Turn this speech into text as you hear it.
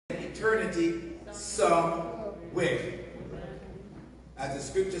eternity somewhere. As the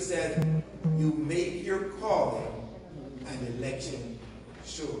scripture says, you make your calling and election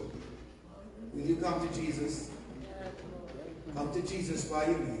sure. Will you come to Jesus? Come to Jesus while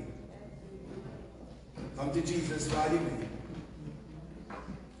you may. Come to Jesus while you may.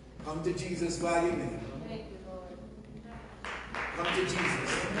 Come to Jesus while you may. Come to Jesus.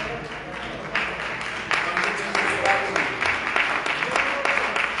 Come to Jesus while you may.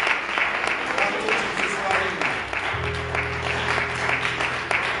 Come to Jesus while you may.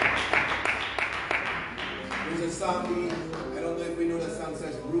 There's a song, I don't know if we know the song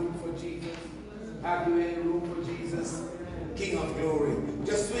says, room for Jesus. Have you any room for Jesus? King of glory.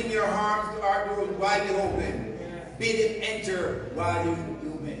 Just swing your arms to our door widely open. Bid him enter while you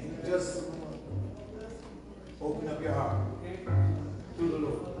may. Just open up your heart to the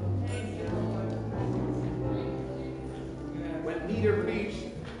Lord. When Peter preached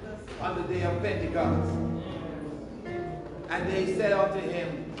on the day of Pentecost, and they said unto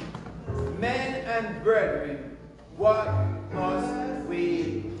him, men and brethren, what must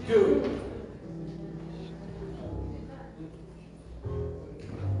we do?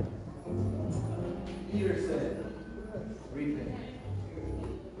 Peter said, repent.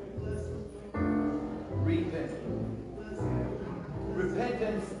 Repent.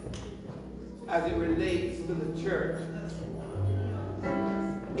 Repentance, as it relates to the church,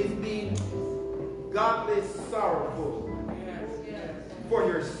 is being godly sorrowful for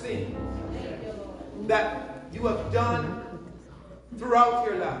your sins that you have done throughout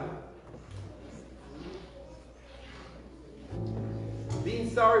your life. Being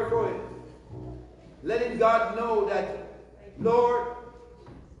sorry for it. Letting God know that, Lord,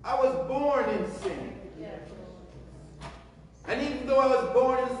 I was born in sin. And even though I was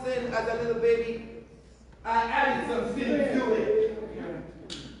born in sin as a little baby, I added some sin to it.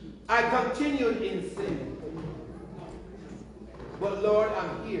 I continued in sin. But Lord,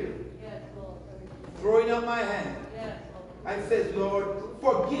 I'm here. Throwing up my hand. And says, Lord,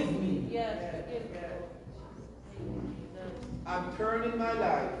 forgive me. I'm turning my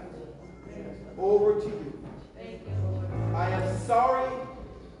life over to you. I am sorry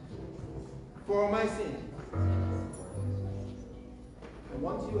for my sins. And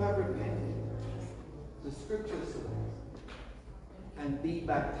once you have repented, the scripture says, and be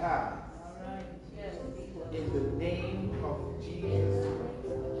baptized in the name of Jesus.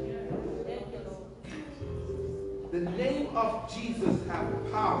 The name of Jesus has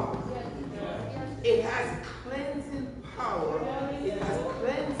power. It has cleansing power. It has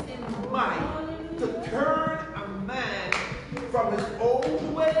cleansing might to turn a man from his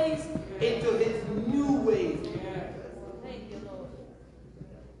old ways into his new ways.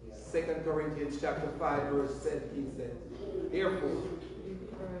 2 Corinthians chapter 5 verse 17 says, therefore,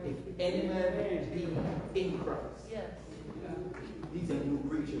 if any man be in Christ, he's a new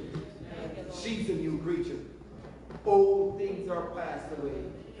creature. She's a new creature. Old things are passed away,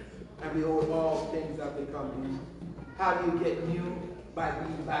 and behold, all things have become new. How do you get new? By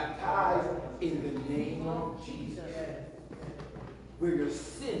being baptized in the name of Jesus, where your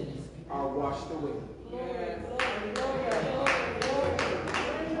sins are washed away.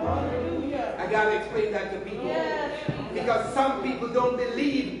 I gotta explain that to people, because some people don't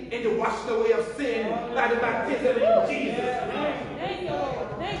believe in the washed away of sin by the baptism in Jesus. Thank you, Lord.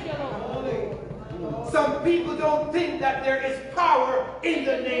 Thank you, Lord. Some people don't think that there is power in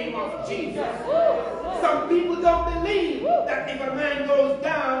the name of Jesus. Some people don't believe that if a man goes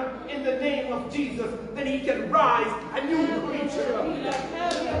down in the name of Jesus, then he can rise a new creature.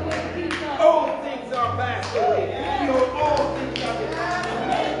 All things are passed away. Behold, all things are become.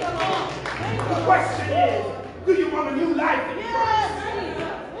 The question is, do you want a new life in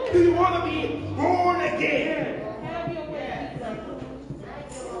Christ? Do you want to be born again?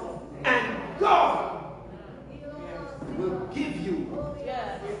 And God will give you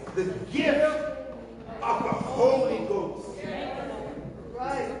the gift of the Holy Ghost.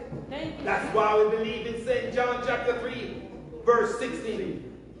 Right. That's why we believe in St. John chapter 3, verse 16.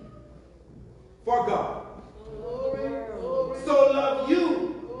 For God so loved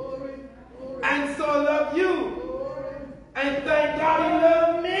you, and so loved you, and thank God he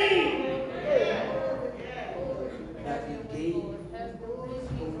loved me, that he gave his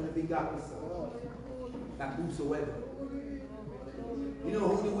only begotten Son, that whosoever. You know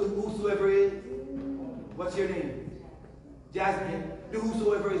who the whosoever is? What's your name? Jasmine. The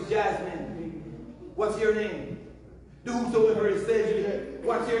whosoever is Jasmine. What's your name? The whosoever is Cedric.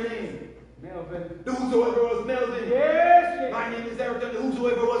 What's your name? Melvin. The whosoever was Melvin. Yes. My name is Eric. The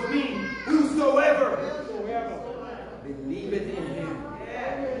whosoever was me. Whosoever. Believe it in him.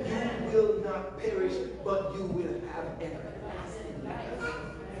 everlasting life.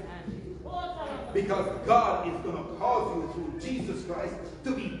 Because God is going to cause you through Jesus Christ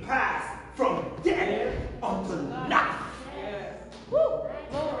to be passed from death unto life.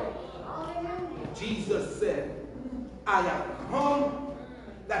 Jesus said, I have come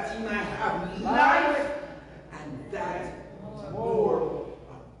that ye might have life and that more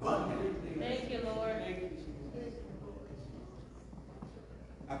abundantly. Thank you, Lord.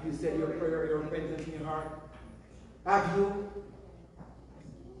 Have you said your prayer, your repentance in your heart? Have you?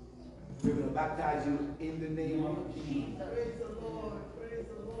 We're going to baptize you in the name of Jesus. Praise the Lord. Praise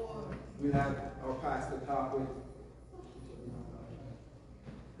the Lord. We'll have our pastor talk with.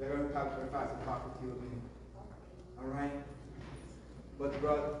 They're going to have our pastor talk with you again. All right? But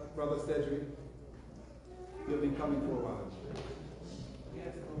Brother Cedric, you've been coming for a while.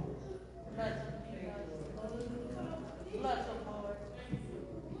 Yes, Lord. Bless him, Jesus. Bless him, Lord.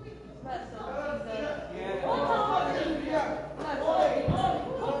 Bless him, Jesus. Yes. Bless him, Jesus.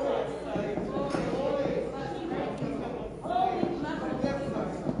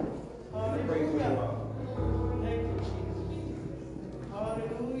 Praise the Lord. Thank you, Jesus.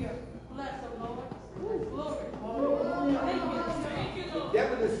 Hallelujah. Bless him, Lord. Glory. Hallelujah. Thank you, The Lord.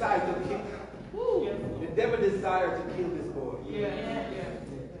 devil decided to kill. The devil desired to kill this boy. Yes, yes.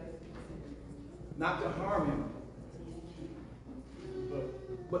 Not to harm him,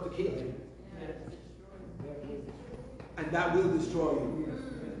 but to kill him. And that will destroy you.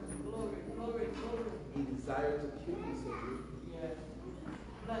 Glory, glory, glory. He desired to kill you, Cedric. Yes.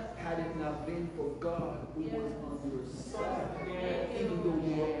 Bless Had it not been for God who was on your side, Yes. even though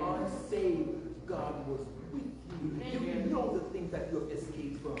you were unsaved, God was with you. You know the things that you have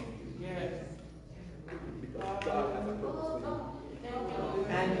escaped from. Yes. Because God has a purpose for you. Thank you, Lord.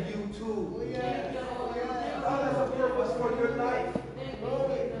 And you too. Thank you, Lord. God has a purpose for your life. Thank you,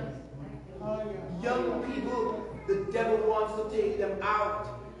 Jesus. Young people, the devil wants to take them out.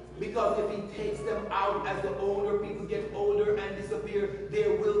 Because if he takes them out as the older people get older and disappear,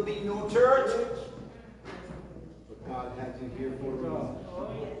 there will be no church. But God had you here for us.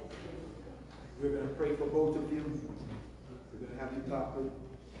 We're going to pray for both of you. We're going to have you talk with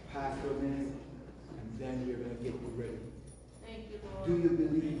Pastor a minute, and then we're going to get you ready. Thank you, Lord. Do you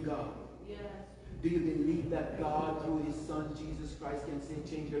believe God? Yes. Do you believe that God, through his Son, Jesus Christ, can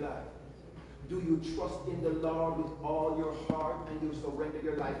change your life? Do you trust in the Lord with all your heart and you surrender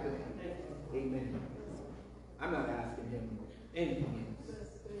your life to him? Amen. I'm not asking him anything else.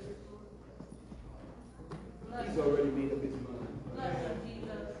 He's already made up his mind. Bless him,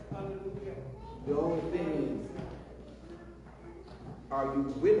 Jesus. Hallelujah. The only thing is, are you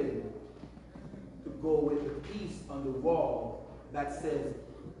willing to go with the piece on the wall that says,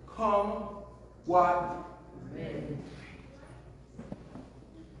 come what may?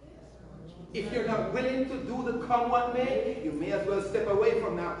 If you're not willing to do the come what may, you may as well step away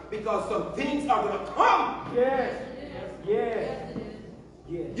from now, because some things are going to come. Yes. Yes, it is.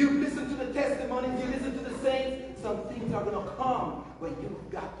 Yes. You listen to the testimonies, you listen to the saints, some things are going to come, but you've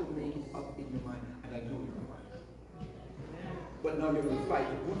got to make it up in your mind, and I know you're going to fight. But now you're going to fight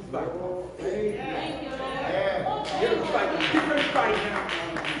a good fight. Thank you, Lord. You're going to fight a different fight now.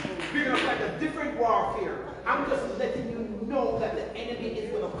 You're going to fight a different warfare. I'm just letting you know that the enemy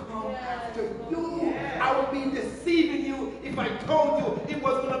is going to come after you. I would be deceiving you if I told you it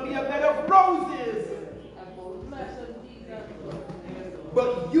was going to be a bed of roses. Bless him, Jesus.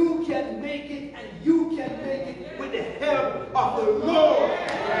 But you can make it, and you can make it with the help of the Lord.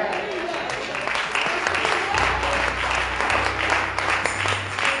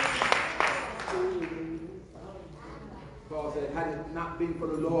 Paul said, had it not been for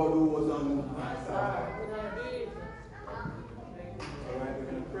the Lord who was on my side. All right, we're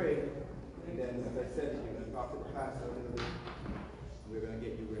going to pray. And then, as I said, we're going to talk to the pastor a little bit. We're going to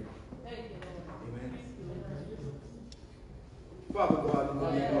get you ready. Thank you, Lord. Amen. Father God, in the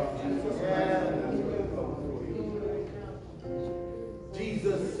name of Jesus Christ,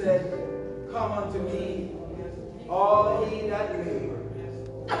 Jesus said, come unto me, all ye that labor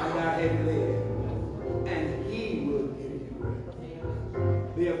and are heavy laden, and he will give you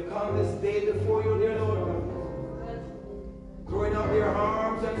rest. They have come this day before you, dear Lord God, throwing up their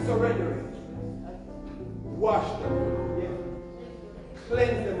arms and surrendering. Wash them.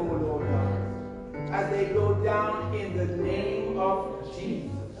 Cleanse them, O Lord God, as they go down in the name of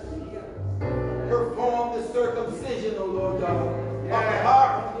Jesus. Perform the circumcision, O Lord God, of the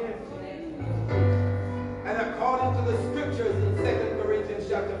heart. And according to the scriptures in 2 Corinthians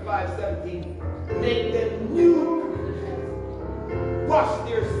chapter 5:17, make them new. Wash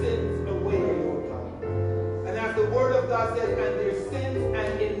their sins away, O Lord God. And as the word of God says, and their sins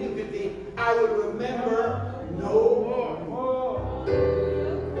and iniquity I will remember no more.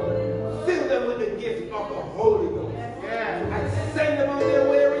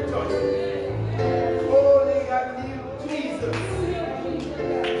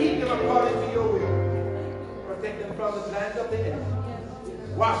 from the plans of the enemy.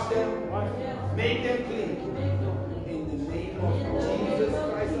 Wash them, make them clean,